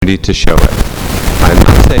ability to show it. I'm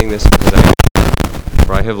not saying this because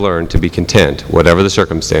for I have learned to be content, whatever the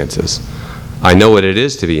circumstances. I know what it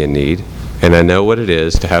is to be in need, and I know what it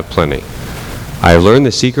is to have plenty. I have learned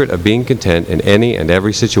the secret of being content in any and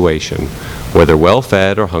every situation, whether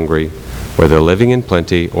well-fed or hungry, whether living in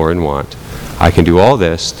plenty or in want. I can do all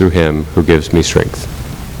this through Him who gives me strength.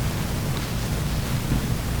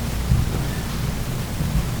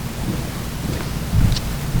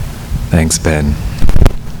 Thanks, Ben.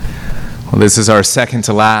 Well, this is our second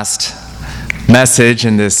to last message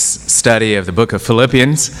in this study of the book of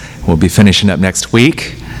Philippians. We'll be finishing up next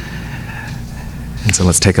week. And so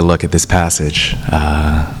let's take a look at this passage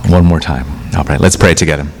one more time. All right, let's pray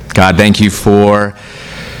together. God, thank you for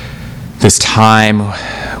this time.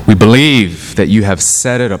 We believe that you have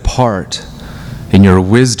set it apart in your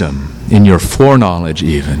wisdom, in your foreknowledge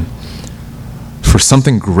even, for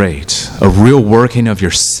something great, a real working of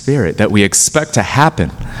your Spirit that we expect to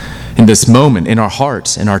happen in this moment, in our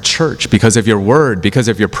hearts, in our church, because of your word, because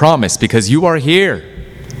of your promise, because you are here.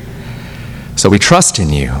 So we trust in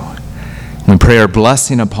you. We pray our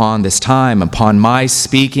blessing upon this time, upon my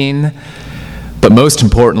speaking, but most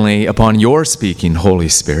importantly, upon your speaking, Holy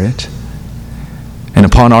Spirit, and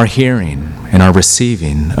upon our hearing and our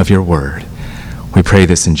receiving of your word. We pray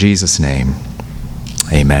this in Jesus' name.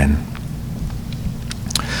 Amen.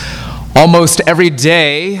 Almost every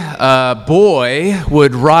day, a boy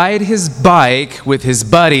would ride his bike with his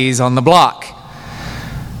buddies on the block.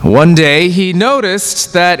 One day, he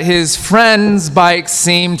noticed that his friend's bike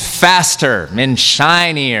seemed faster and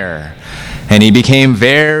shinier, and he became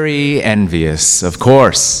very envious, of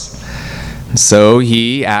course. So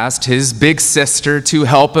he asked his big sister to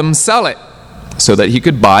help him sell it so that he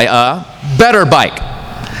could buy a better bike.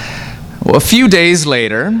 Well, a few days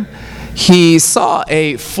later, he saw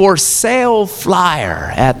a for sale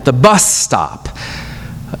flyer at the bus stop.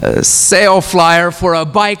 A sale flyer for a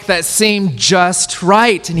bike that seemed just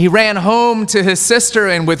right. And he ran home to his sister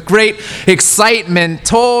and with great excitement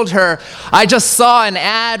told her, "I just saw an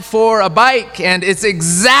ad for a bike and it's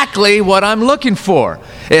exactly what I'm looking for.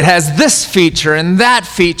 It has this feature and that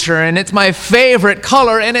feature and it's my favorite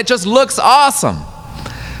color and it just looks awesome."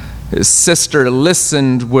 His sister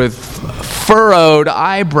listened with furrowed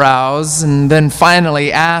eyebrows and then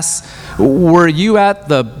finally asked, "Were you at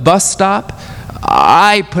the bus stop?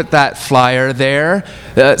 I put that flyer there.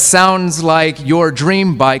 Sounds like your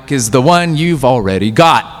dream bike is the one you've already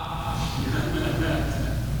got."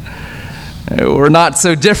 We're not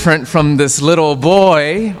so different from this little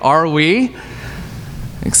boy, are we?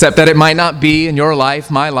 Except that it might not be in your life,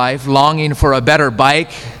 my life, longing for a better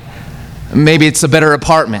bike. Maybe it's a better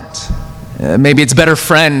apartment. Maybe it's better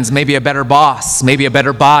friends. Maybe a better boss. Maybe a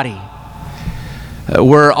better body.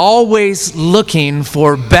 We're always looking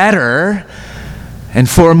for better and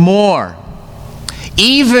for more.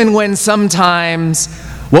 Even when sometimes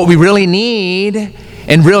what we really need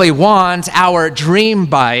and really want, our dream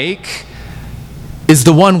bike, is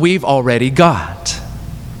the one we've already got.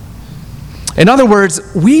 In other words,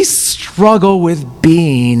 we struggle with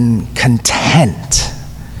being content.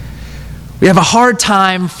 We have a hard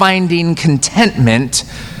time finding contentment,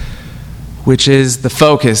 which is the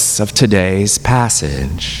focus of today's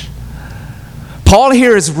passage. Paul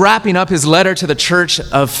here is wrapping up his letter to the church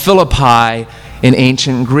of Philippi in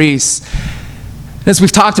ancient Greece. As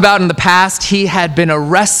we've talked about in the past, he had been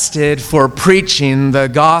arrested for preaching the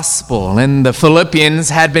gospel, and the Philippians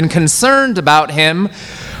had been concerned about him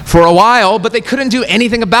for a while, but they couldn't do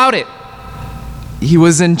anything about it. He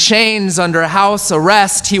was in chains under house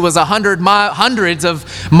arrest. He was hundreds of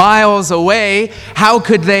miles away. How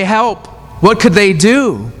could they help? What could they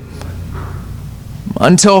do?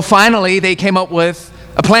 Until finally they came up with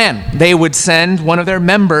a plan. They would send one of their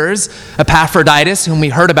members, Epaphroditus, whom we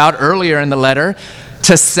heard about earlier in the letter,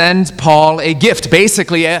 to send Paul a gift,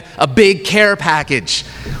 basically a big care package,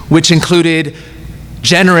 which included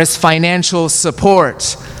generous financial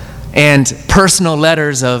support and personal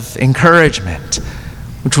letters of encouragement,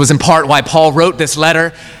 which was in part why Paul wrote this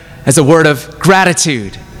letter as a word of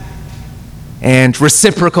gratitude and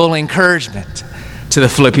reciprocal encouragement to the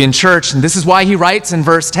Philippian church. And this is why he writes in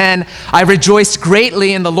verse 10, "I rejoiced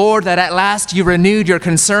greatly in the Lord that at last you renewed your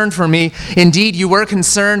concern for me. Indeed, you were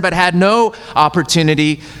concerned, but had no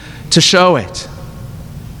opportunity to show it."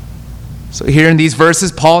 So here in these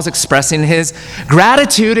verses, Paul's expressing his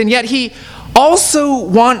gratitude, and yet he also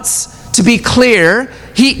wants to be clear.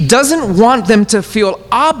 He doesn't want them to feel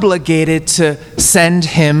obligated to send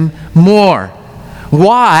him more.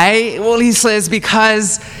 Why? Well, he says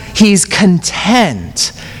because he's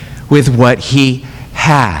content with what he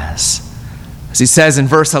has. As he says in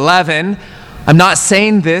verse 11, I'm not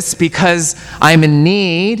saying this because I'm in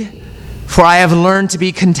need, for I have learned to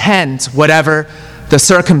be content, whatever the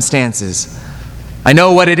circumstances. I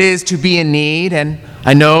know what it is to be in need, and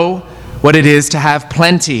I know what it is to have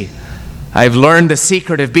plenty. I've learned the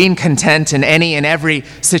secret of being content in any and every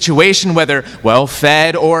situation, whether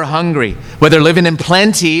well-fed or hungry, whether living in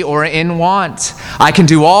plenty or in want. I can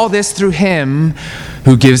do all this through Him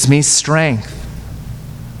who gives me strength.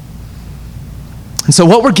 And so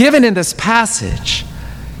what we're given in this passage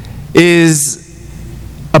is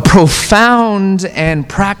a profound and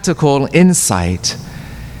practical insight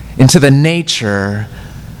into the nature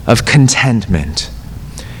of contentment.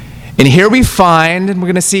 And here we find, and we're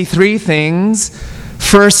going to see three things.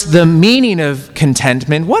 First, the meaning of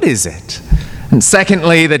contentment. What is it? And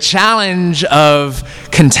secondly, the challenge of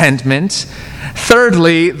contentment.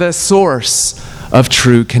 Thirdly, the source of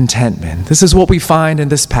true contentment. This is what we find in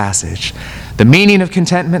this passage. The meaning of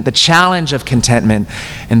contentment, the challenge of contentment,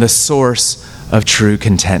 and the source of true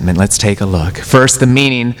contentment. Let's take a look. First, the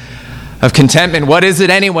meaning of contentment. What is it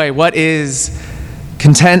anyway? What is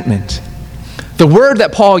contentment? The word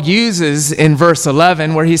that Paul uses in verse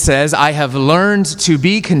 11, where he says, I have learned to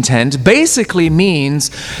be content, basically means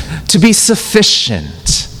to be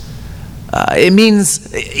sufficient. It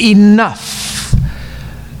means enough.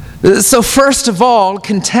 So first of all,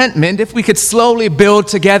 contentment, if we could slowly build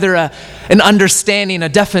together an understanding, a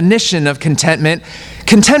definition of contentment,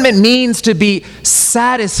 contentment means to be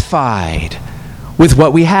satisfied with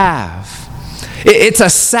what we have. It's a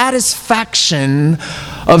satisfaction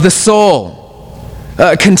of the soul.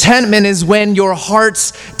 Contentment is when your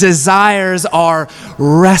heart's desires are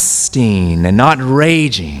resting and not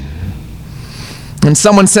raging. And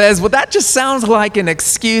someone says, well, that just sounds like an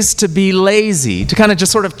excuse to be lazy, to kind of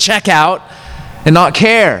just sort of check out and not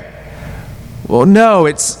care. Well, no,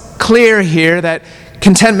 it's clear here that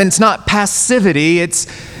contentment's not passivity. It's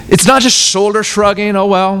not just shoulder shrugging, oh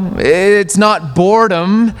well. It's not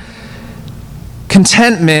boredom.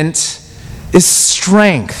 Contentment is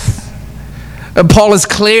strength. Paul is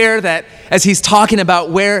clear that as he's talking about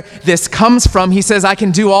where this comes from, he says, I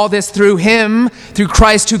can do all this through Him, through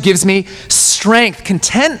Christ who gives me strength.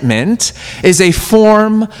 Contentment is a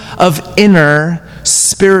form of inner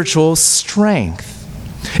spiritual strength.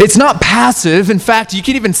 It's not passive. In fact, you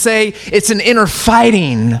could even say it's an inner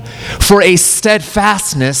fighting for a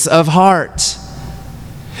steadfastness of heart.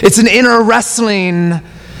 It's an inner wrestling,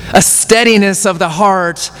 a steadiness of the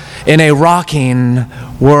heart in a rocking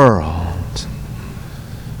world.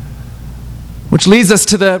 Which leads us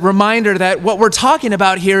to the reminder that what we're talking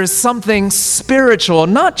about here is something spiritual,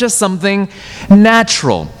 not just something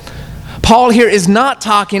natural. Paul here is not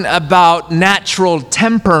talking about natural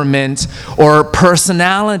temperament or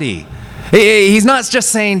personality. He's not just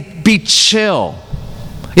saying be chill.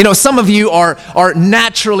 You know, some of you are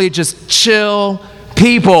naturally just chill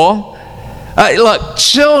people. Look,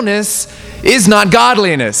 chillness is not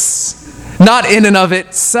godliness. Not in and of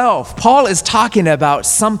itself. Paul is talking about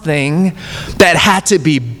something that had to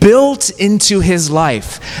be built into his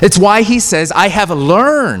life. It's why he says, I have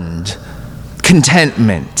learned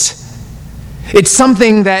contentment. It's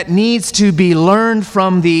something that needs to be learned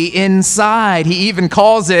from the inside. He even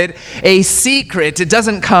calls it a secret. It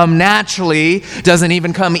doesn't come naturally, doesn't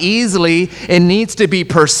even come easily. It needs to be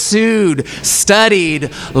pursued,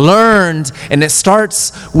 studied, learned, and it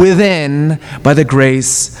starts within by the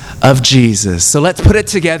grace of Jesus. So let's put it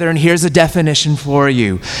together, and here's a definition for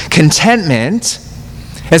you. Contentment,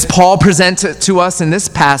 as Paul presents it to us in this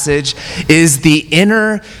passage, is the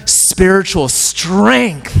inner spiritual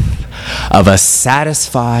strength of a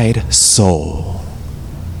satisfied soul.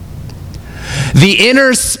 The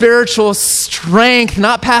inner spiritual strength,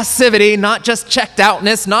 not passivity, not just checked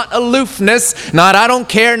outness, not aloofness, not I don't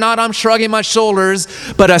care, not I'm shrugging my shoulders,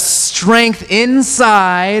 but a strength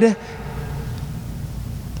inside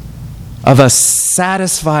of a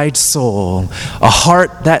satisfied soul, a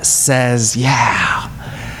heart that says, yeah,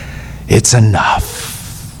 it's enough.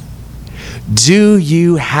 Do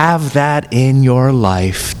you have that in your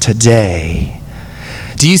life today?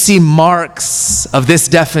 Do you see marks of this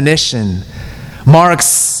definition,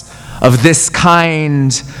 marks of this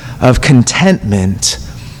kind of contentment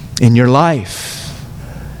in your life?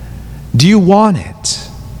 Do you want it?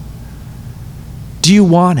 Do you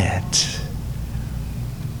want it?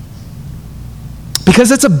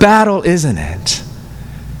 Because it's a battle, isn't it?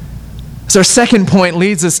 So our second point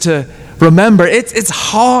leads us to remember it's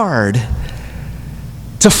hard.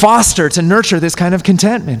 to foster, to nurture this kind of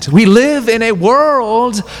contentment. We live in a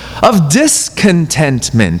world of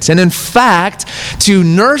discontentment. And in fact, to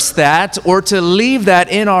nurse that or to leave that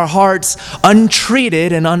in our hearts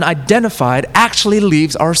untreated and unidentified actually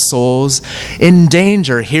leaves our souls in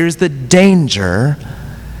danger. Here's the danger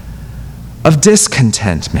of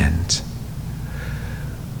discontentment.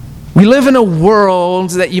 We live in a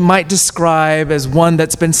world that you might describe as one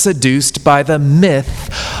that's been seduced by the myth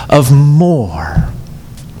of more.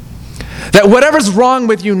 That whatever's wrong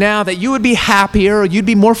with you now, that you would be happier, or you'd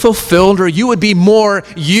be more fulfilled, or you would be more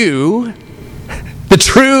you, the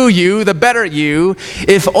true you, the better you,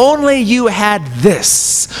 if only you had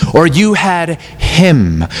this, or you had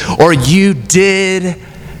him, or you did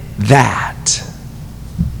that.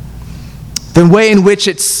 The way in which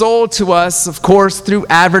it's sold to us, of course, through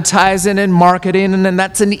advertising and marketing, and then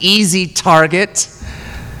that's an easy target.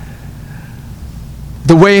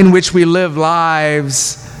 The way in which we live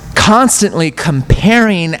lives, constantly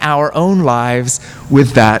comparing our own lives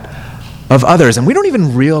with that of others. And we don't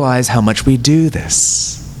even realize how much we do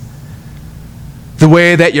this. The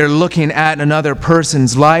way that you're looking at another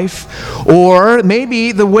person's life, or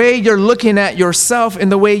maybe the way you're looking at yourself in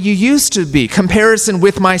the way you used to be. Comparison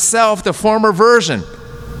with myself, the former version.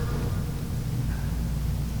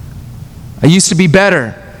 I used to be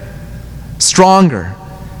better, stronger.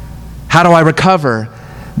 How do I recover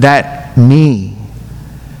that me?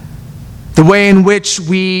 The way in which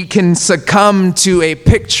we can succumb to a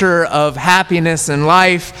picture of happiness in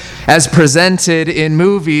life as presented in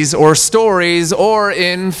movies or stories or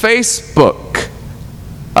in Facebook.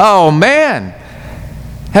 Oh man,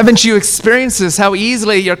 haven't you experienced this? How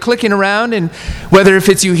easily you're clicking around, and whether if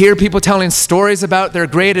it's you hear people telling stories about their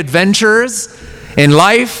great adventures in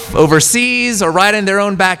life, overseas, or right in their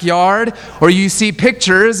own backyard, or you see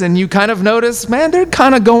pictures and you kind of notice, man, they're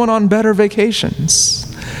kind of going on better vacations.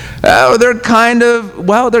 Their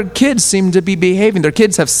kids seem to be behaving. Their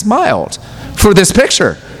kids have smiled for this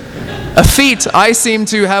picture. A feat I seem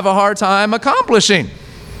to have a hard time accomplishing.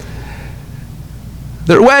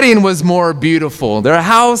 Their wedding was more beautiful. Their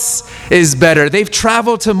house is better. They've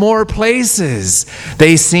traveled to more places.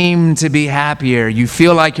 They seem to be happier. You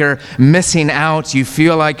feel like you're missing out. You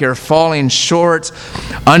feel like you're falling short,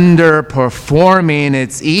 underperforming.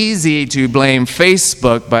 It's easy to blame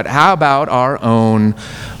Facebook, but how about our own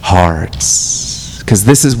hearts? Because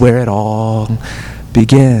this is where it all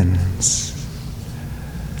begins.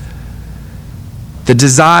 The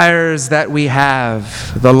desires that we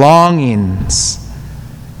have, the longings,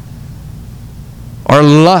 or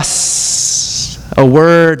lusts, a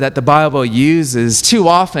word that the Bible uses too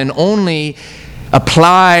often only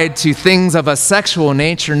applied to things of a sexual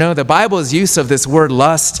nature. No, the Bible's use of this word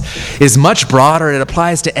lust is much broader. It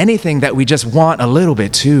applies to anything that we just want a little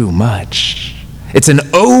bit too much. It's an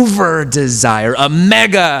over desire, a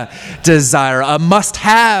mega desire, a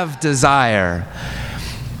must-have desire.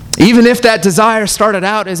 Even if that desire started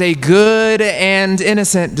out as a good and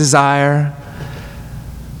innocent desire,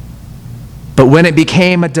 but when it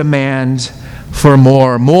became a demand for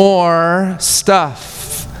more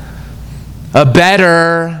stuff, a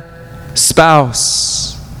better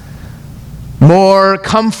spouse, more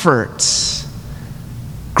comfort,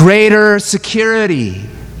 greater security,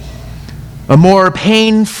 a more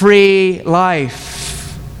pain-free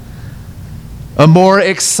life, a more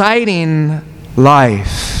exciting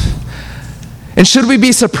life. And should we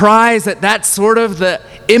be surprised that that's sort of the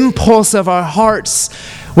impulse of our hearts,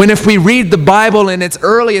 when if we read the Bible in its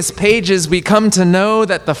earliest pages, we come to know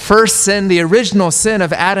that the first sin, the original sin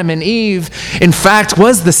of Adam and Eve, in fact,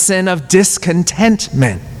 was the sin of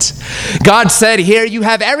discontentment. God said, here you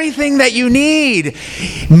have everything that you need,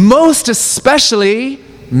 most especially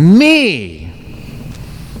me.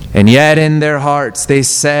 And yet in their hearts they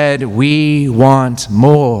said, we want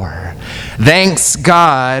more. Thanks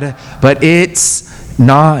God, but it's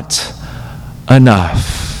not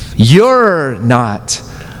enough. You're not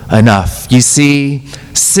enough. You see,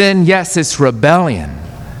 sin, yes, it's rebellion.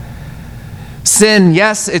 Sin,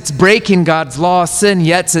 yes, it's breaking God's law. Sin,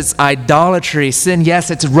 yes, it's idolatry. Sin,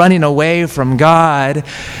 yes, it's running away from God.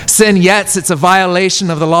 Sin, yes, it's a violation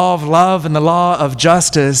of the law of love and the law of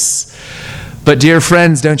justice. But dear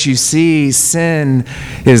friends, don't you see, sin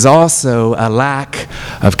is also a lack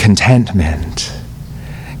of contentment.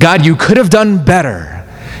 God, you could have done better.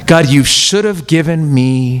 God, you should have given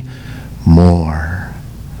me more.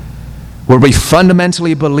 Where we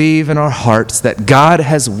fundamentally believe in our hearts that God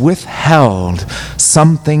has withheld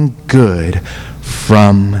something good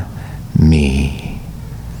from me.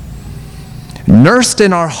 Nursed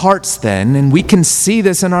in our hearts then, and we can see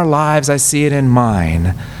this in our lives, I see it in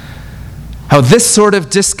mine, How this sort of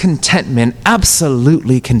discontentment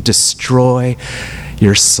absolutely can destroy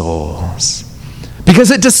your souls.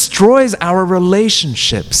 Because it destroys our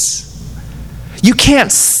relationships. You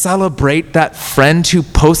can't celebrate that friend who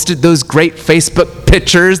posted those great Facebook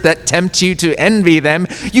pictures that tempt you to envy them.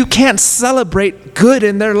 You can't celebrate good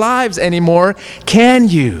in their lives anymore, can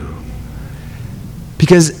you?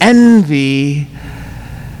 Because envy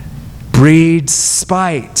breeds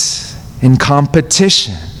spite and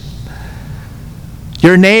competition.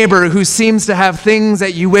 Your neighbor who seems to have things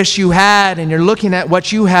that you wish you had, and you're looking at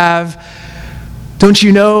what you have, don't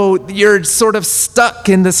you know you're sort of stuck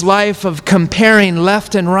in this life of comparing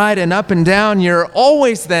left and right and up and down? You're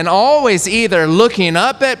always either looking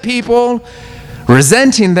up at people,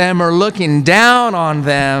 resenting them, or looking down on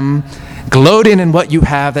them, gloating in what you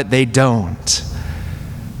have that they don't.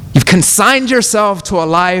 You've consigned yourself to a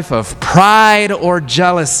life of pride or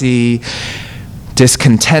jealousy.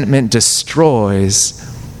 Discontentment destroys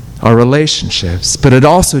our relationships, but it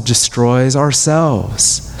also destroys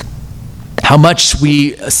ourselves. How much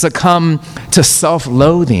we succumb to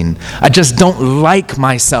self-loathing. I just don't like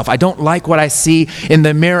myself. I don't like what I see in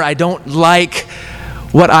the mirror. I don't like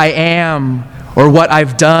what I am or what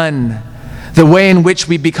I've done. The way in which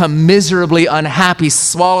we become miserably unhappy,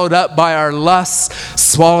 swallowed up by our lusts,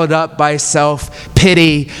 swallowed up by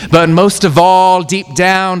self-pity. But most of all, deep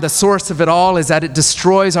down, the source of it all is that it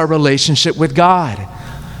destroys our relationship with God.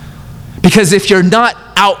 Because if you're not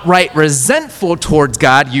outright resentful towards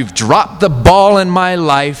God, you've dropped the ball in my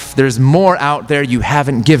life. There's more out there you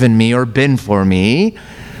haven't given me or been for me.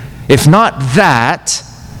 If not that,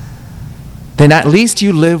 then at least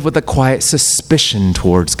you live with a quiet suspicion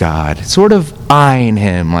towards God, sort of eyeing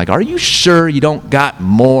him, like, are you sure you don't got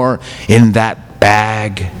more in that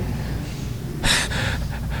bag?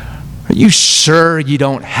 Are you sure you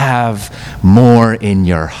don't have more in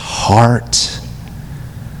your heart?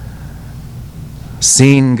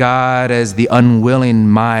 Seeing God as the unwilling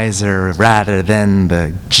miser rather than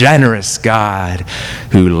the generous God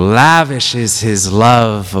who lavishes his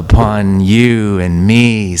love upon you and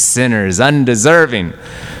me, sinners, undeserving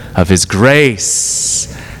of his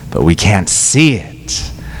grace. But we can't see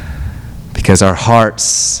it because our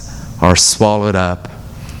hearts are swallowed up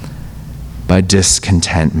by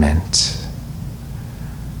discontentment.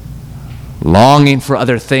 Longing for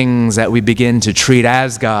other things that we begin to treat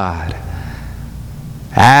as God,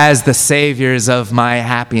 as the saviors of my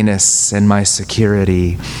happiness and my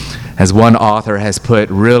security. As one author has put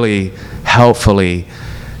really helpfully,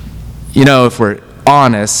 if we're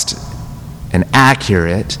honest and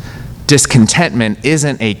accurate, discontentment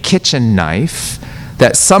isn't a kitchen knife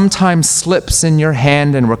that sometimes slips in your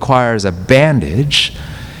hand and requires a bandage.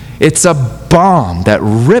 It's a bomb that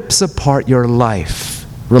rips apart your life,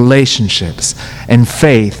 relationships, and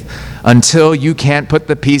faith until you can't put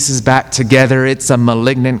the pieces back together. It's a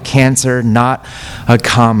malignant cancer, not a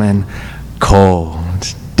common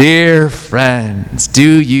cold. Dear friends,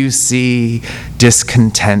 do you see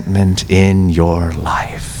discontentment in your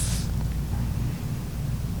life?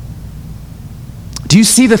 Do you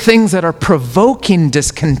see the things that are provoking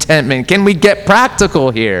discontentment? Can we get practical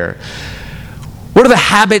here? What are the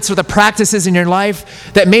habits or the practices in your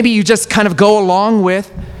life that maybe you just kind of go along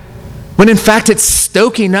with, when in fact it's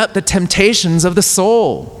stoking up the temptations of the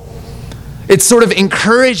soul? It's sort of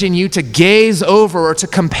encouraging you to gaze over or to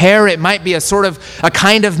compare. It might be a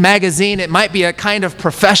kind of magazine. It might be a kind of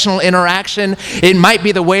professional interaction. It might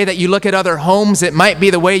be the way that you look at other homes. It might be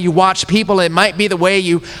the way you watch people. It might be the way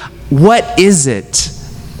what is it?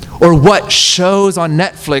 Or what shows on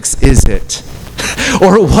Netflix is it?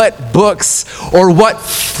 Or what books? Or what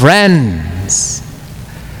friends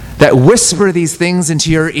that whisper these things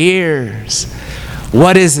into your ears?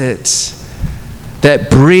 What is it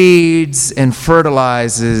that breeds and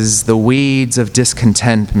fertilizes the weeds of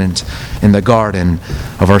discontentment in the garden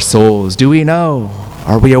of our souls? Do we know?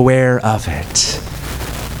 Are we aware of it?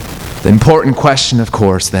 The important question, of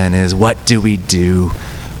course, then, is what do we do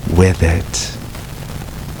with it?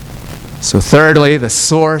 So thirdly, the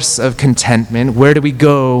source of contentment. Where do we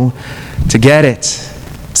go to get it?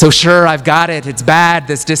 So sure, I've got it. It's bad,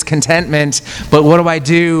 this discontentment. But what do I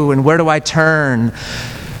do and where do I turn?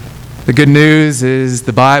 The good news is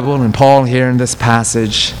the Bible, and Paul here in this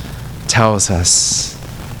passage tells us.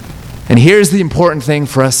 And here's the important thing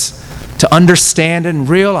for us to understand and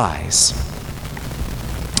realize.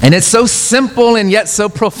 And it's so simple and yet so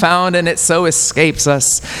profound, and it so escapes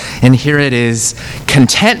us. And here it is.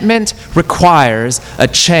 Contentment requires a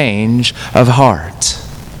change of heart,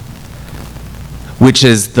 which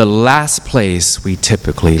is the last place we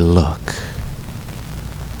typically look.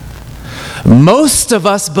 Most of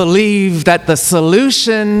us believe that the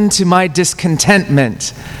solution to my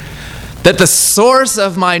discontentment, that the source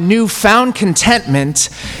of my newfound contentment,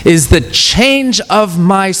 is the change of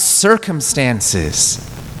my circumstances.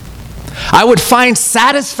 I would find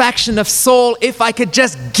satisfaction of soul if I could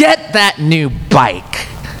just get that new bike,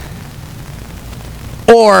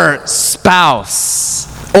 or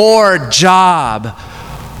spouse, or job,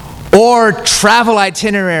 or travel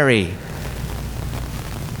itinerary.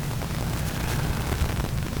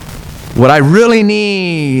 What I really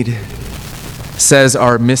need, says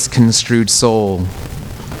our misconstrued soul,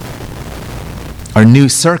 are new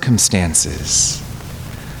circumstances.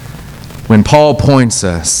 When Paul points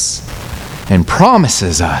us and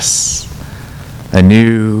promises us a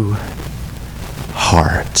new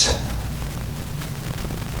heart.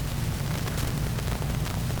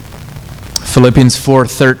 Philippians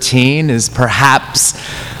 4:13 is perhaps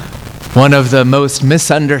one of the most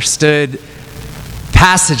misunderstood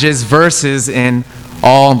verses in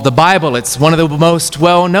all the Bible. It's one of the most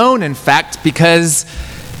well-known, in fact, because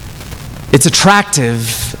it's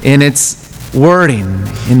attractive in its wording,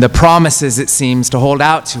 in the promises it seems to hold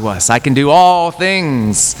out to us. I can do all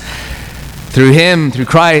things through Him, through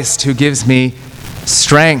Christ, who gives me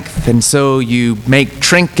strength. And so you make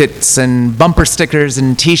trinkets and bumper stickers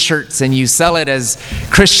and t-shirts and you sell it as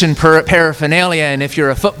Christian paraphernalia, and if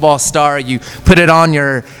you're a football star, you put it on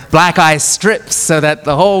your black eye strips so that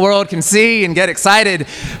the whole world can see and get excited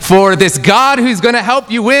for this God who's going to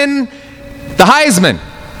help you win the Heisman.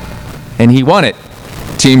 And he won it,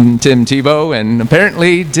 Tim Tebow, and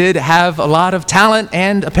apparently did have a lot of talent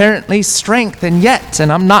and apparently strength, and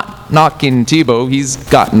I'm not knocking Tebow, he's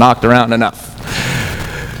got knocked around enough.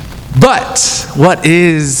 But what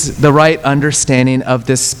is the right understanding of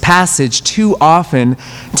this passage, too often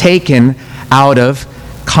taken out of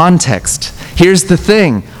context? Here's the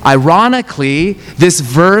thing. Ironically, this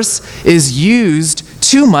verse is used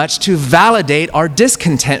too much to validate our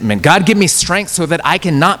discontentment. God, give me strength so that I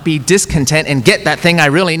can not be discontent and get that thing I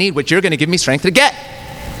really need, which you're going to give me strength to get.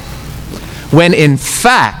 When in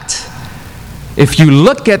fact, if you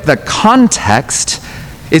look at the context,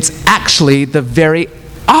 it's actually the very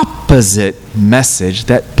opposite message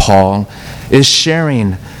that Paul is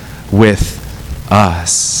sharing with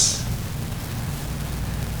us.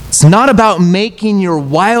 It's not about making your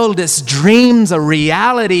wildest dreams a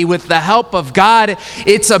reality with the help of God.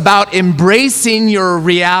 It's about embracing your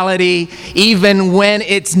reality even when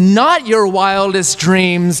it's not your wildest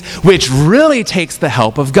dreams, which really takes the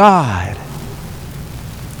help of God.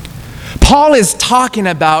 Paul is talking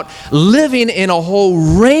about living in a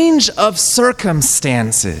whole range of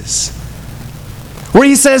circumstances, where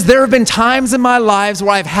he says there have been times in my lives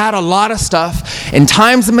where I've had a lot of stuff, and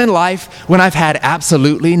times in my life when I've had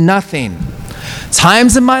absolutely nothing.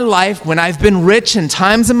 Times in my life when I've been rich, and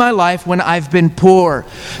times in my life when I've been poor.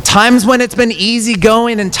 Times when it's been easy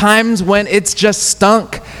going, and times when it's just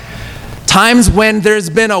stunk. Times when there's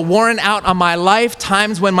been a warrant out on my life,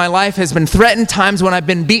 times when my life has been threatened, times when I've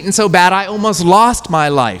been beaten so bad I almost lost my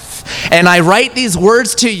life. And I write these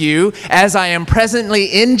words to you as I am presently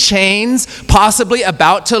in chains, possibly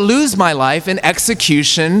about to lose my life in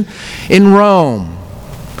execution in Rome.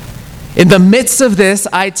 In the midst of this,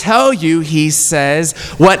 I tell you, he says,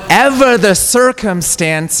 whatever the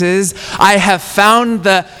circumstances, I have found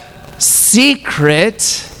the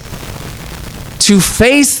secret to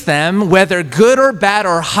face them, whether good or bad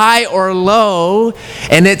or high or low,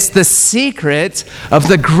 and it's the secret of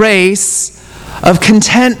the grace of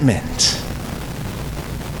contentment.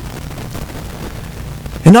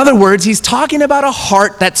 In other words, he's talking about a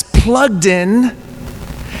heart that's plugged in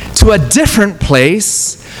to a different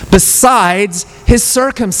place besides his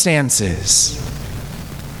circumstances.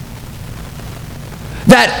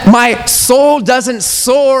 That my soul doesn't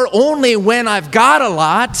soar only when I've got a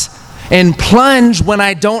lot and plunge when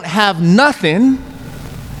I don't have nothing,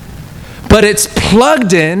 but it's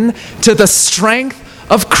plugged in to the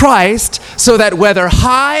strength of Christ so that whether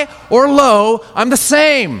high or low, I'm the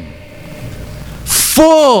same.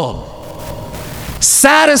 Full,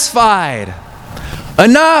 satisfied,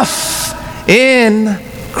 enough in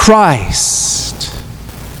Christ.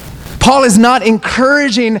 Paul is not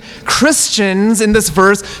encouraging Christians in this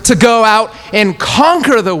verse to go out and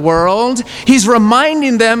conquer the world. He's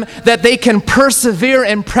reminding them that they can persevere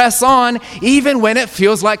and press on even when it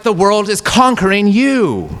feels like the world is conquering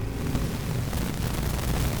you.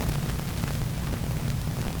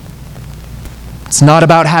 It's not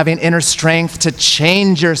about having inner strength to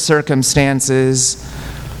change your circumstances.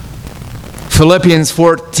 Philippians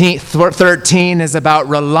 13 is about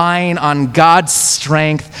relying on God's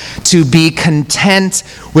strength to be content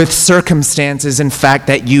with circumstances, in fact,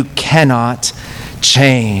 that you cannot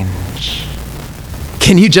change.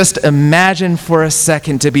 Can you just imagine for a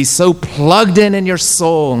second to be so plugged in your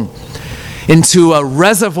soul into a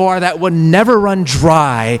reservoir that would never run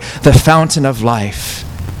dry, the fountain of life?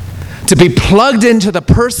 To be plugged into the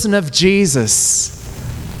person of Jesus,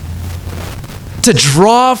 to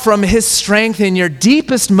draw from his strength in your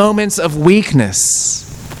deepest moments of weakness.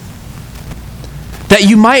 That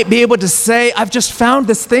you might be able to say, I've just found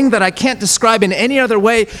this thing that I can't describe in any other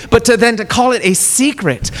way, but to call it a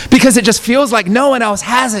secret, because it just feels like no one else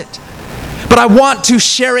has it. But I want to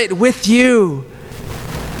share it with you.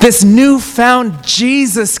 This newfound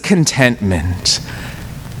Jesus contentment,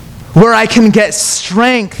 where I can get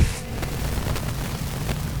strength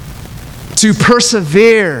to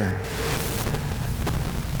persevere,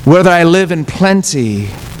 whether I live in plenty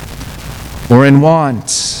or in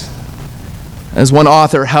want. As one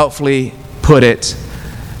author helpfully put it,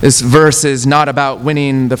 this verse is not about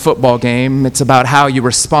winning the football game. It's about how you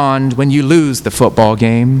respond when you lose the football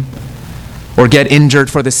game, or get injured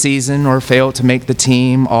for the season, or fail to make the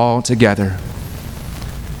team altogether.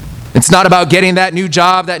 It's not about getting that new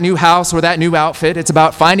job, that new house, or that new outfit. It's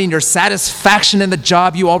about finding your satisfaction in the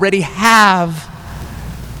job you already have,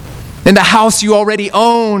 in the house you already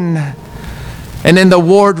own, and in the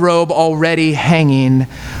wardrobe already hanging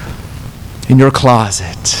in your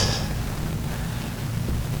closet.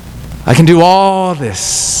 I can do all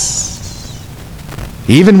this,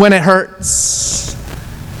 even when it hurts,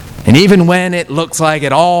 and even when it looks like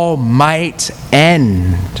it all might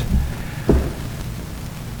end,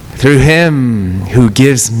 through him who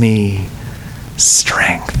gives me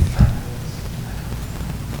strength.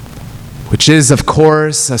 Which is, of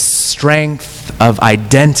course, a strength of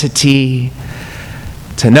identity,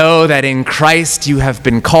 to know that in Christ you have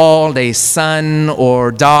been called a son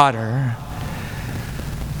or daughter,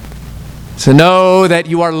 to know that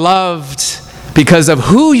you are loved because of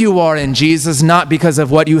who you are in Jesus, not because of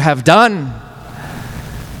what you have done,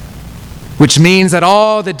 which means that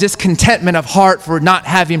all the discontentment of heart for not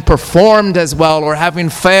having performed as well, or having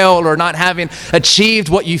failed, or not having achieved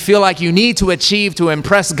what you feel like you need to achieve to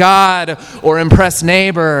impress God or impress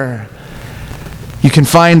neighbor, you can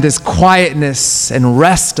find this quietness and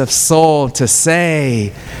rest of soul to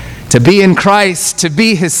say, to be in Christ, to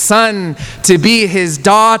be his son, to be his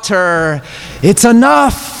daughter, it's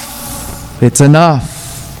enough. It's enough.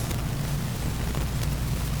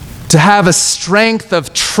 To have a strength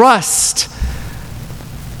of trust,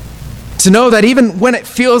 to know that even when it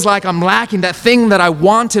feels like I'm lacking, that thing that I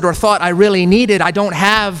wanted or thought I really needed, I don't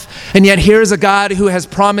have, and yet here's a God who has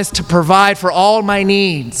promised to provide for all my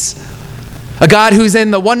needs. A God who's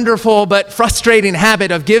in the wonderful but frustrating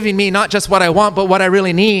habit of giving me not just what I want, but what I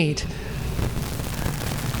really need.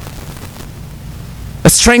 A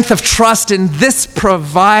strength of trust in this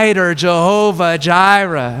provider, Jehovah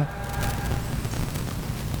Jireh,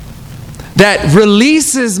 that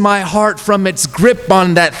releases my heart from its grip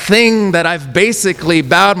on that thing that I've basically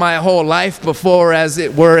bowed my whole life before, as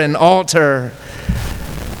it were an altar.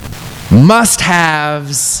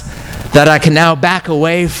 Must-haves that I can now back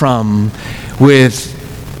away from with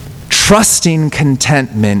trusting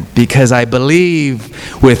contentment, because I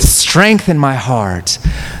believe with strength in my heart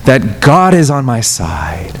that God is on my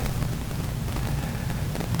side.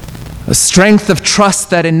 A strength of trust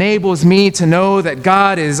that enables me to know that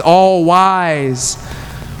God is all-wise,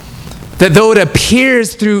 that though it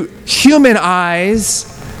appears through human eyes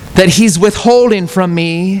that he's withholding from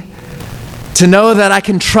me, to know that I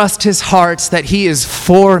can trust his heart, that he is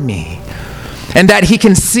for me, and that he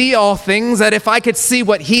can see all things, that if I could see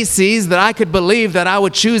what he sees, that I could believe that I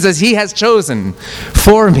would choose as he has chosen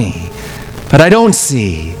for me. But I don't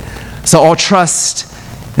see, so I'll trust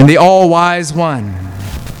in the all-wise one,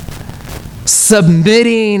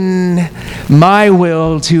 submitting my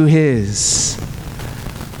will to his,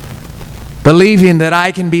 believing that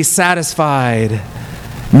I can be satisfied,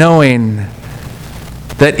 knowing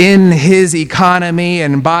that in his economy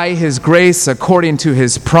and by his grace, according to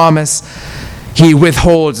his promise, he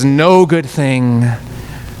withholds no good thing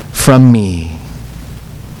from me.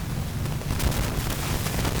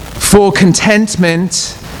 Full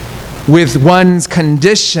contentment with one's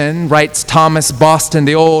condition, writes Thomas Boston,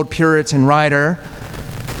 the old Puritan writer.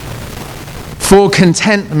 Full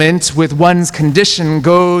contentment with one's condition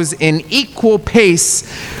goes in equal pace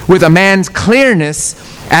with a man's clearness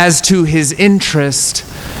as to his interest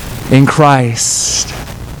in Christ.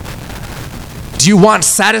 Do you want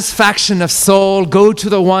satisfaction of soul? Go to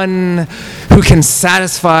the one who can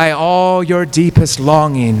satisfy all your deepest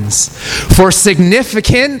longings. For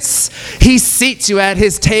significance, he seats you at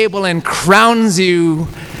his table and crowns you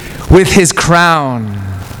with his crown.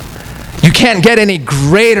 You can't get any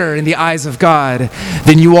greater in the eyes of God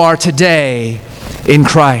than you are today in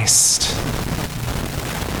Christ.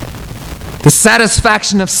 The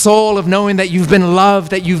satisfaction of soul of knowing that you've been loved,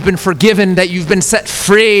 that you've been forgiven, that you've been set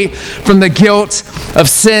free from the guilt of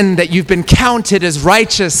sin, that you've been counted as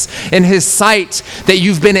righteous in his sight, that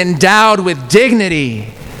you've been endowed with dignity,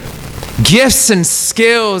 gifts and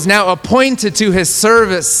skills now appointed to his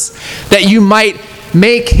service, that you might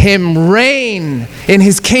make him reign in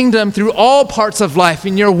his kingdom through all parts of life,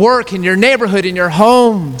 in your work, in your neighborhood, in your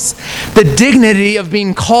homes. The dignity of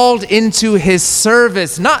being called into his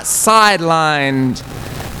service, not sidelined,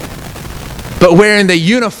 but wearing the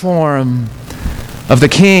uniform of the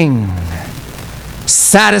king,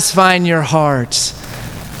 satisfying your heart,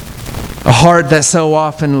 a heart that so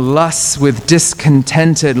often lusts with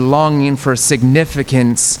discontented longing for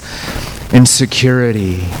significance and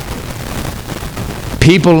security.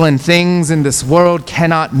 People and things in this world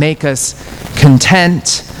cannot make us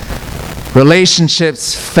content.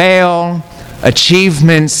 Relationships fail,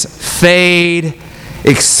 achievements fade,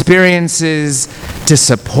 experiences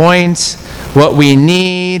disappoint. What we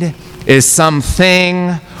need is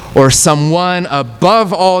something or someone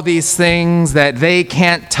above all these things that they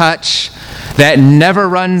can't touch, that never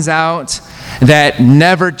runs out, that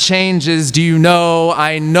never changes. Do you know?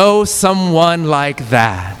 I know someone like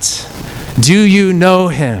that. Do you know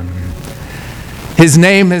him? His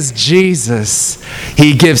name is Jesus.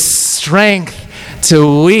 He gives strength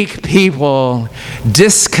to weak people,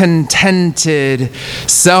 discontented,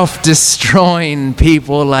 self-destroying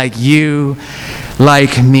people like you,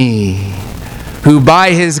 like me, who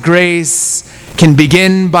by his grace can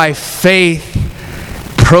begin by faith,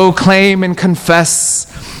 proclaim and confess,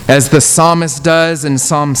 as the psalmist does in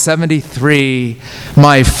Psalm 73,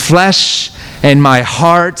 my flesh and my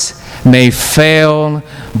heart may fail,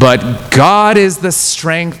 but God is the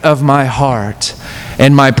strength of my heart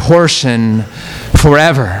and my portion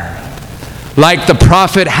forever. Like the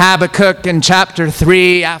prophet Habakkuk in chapter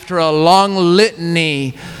 3, after a long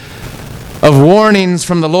litany of warnings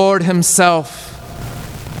from the Lord himself,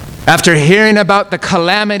 after hearing about the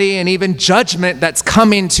calamity and even judgment that's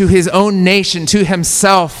coming to his own nation, to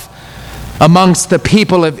himself amongst the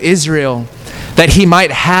people of Israel, that he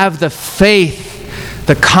might have the faith,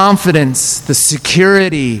 the confidence, the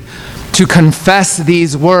security to confess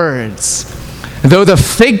these words. Though the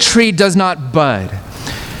fig tree does not bud,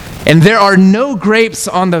 and there are no grapes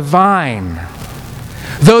on the vine,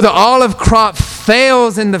 though the olive crop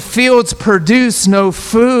fails and the fields produce no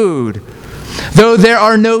food, though there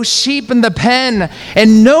are no sheep in the pen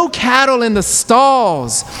and no cattle in the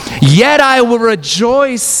stalls, yet I will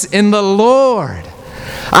rejoice in the Lord.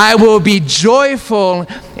 I will be joyful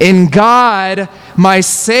in God, my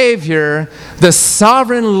Savior. The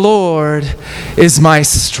sovereign Lord is my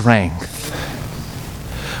strength.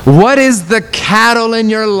 What is the cattle in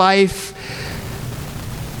your life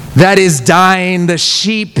that is dying, the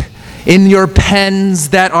sheep in your pens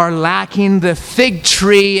that are lacking, the fig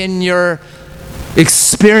tree in your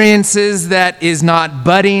experiences that is not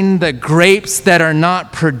budding, the grapes that are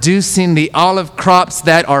not producing, the olive crops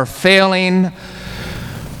that are failing?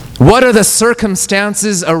 What are the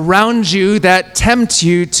circumstances around you that tempt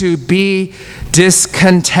you to be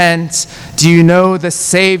discontent? Do you know the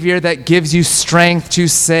Savior that gives you strength to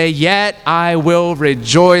say, yet I will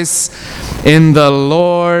rejoice in the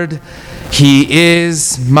Lord. He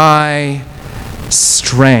is my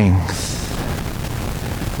strength.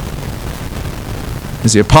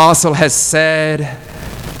 As the apostle has said,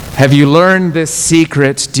 have you learned this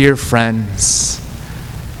secret, dear friends?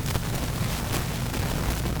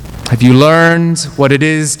 Have you learned what it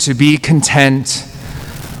is to be content,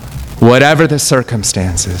 whatever the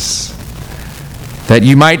circumstances? That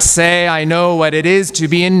you might say, I know what it is to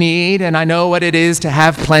be in need, and I know what it is to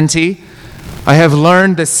have plenty. I have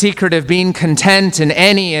learned the secret of being content in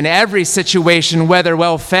any and every situation, whether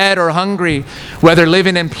well-fed or hungry, whether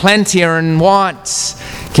living in plenty or in want.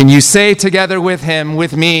 Can you say together with him,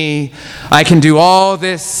 with me, I can do all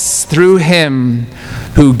this through him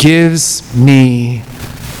who gives me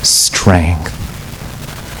strength.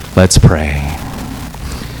 Let's pray.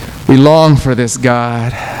 We long for this,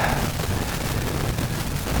 God.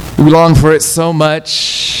 We long for it so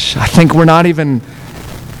much. I think we're not even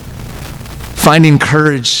finding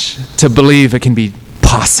courage to believe it can be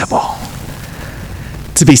possible.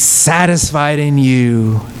 To be satisfied in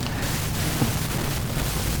you.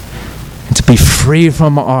 And to be free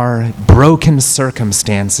from our broken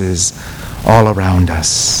circumstances all around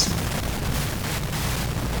us.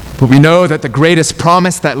 But we know that the greatest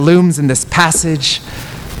promise that looms in this passage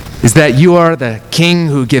is that you are the King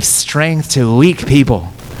who gives strength to weak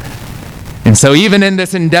people. And so even in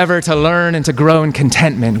this endeavor to learn and to grow in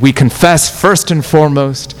contentment, we confess first and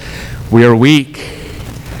foremost we are weak.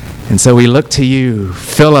 And so we look to you.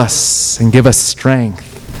 Fill us and give us strength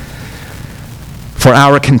for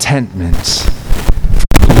our contentment,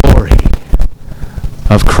 for the glory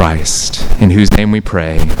of Christ, in whose name we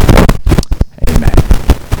pray. Amen.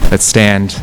 Let's stand.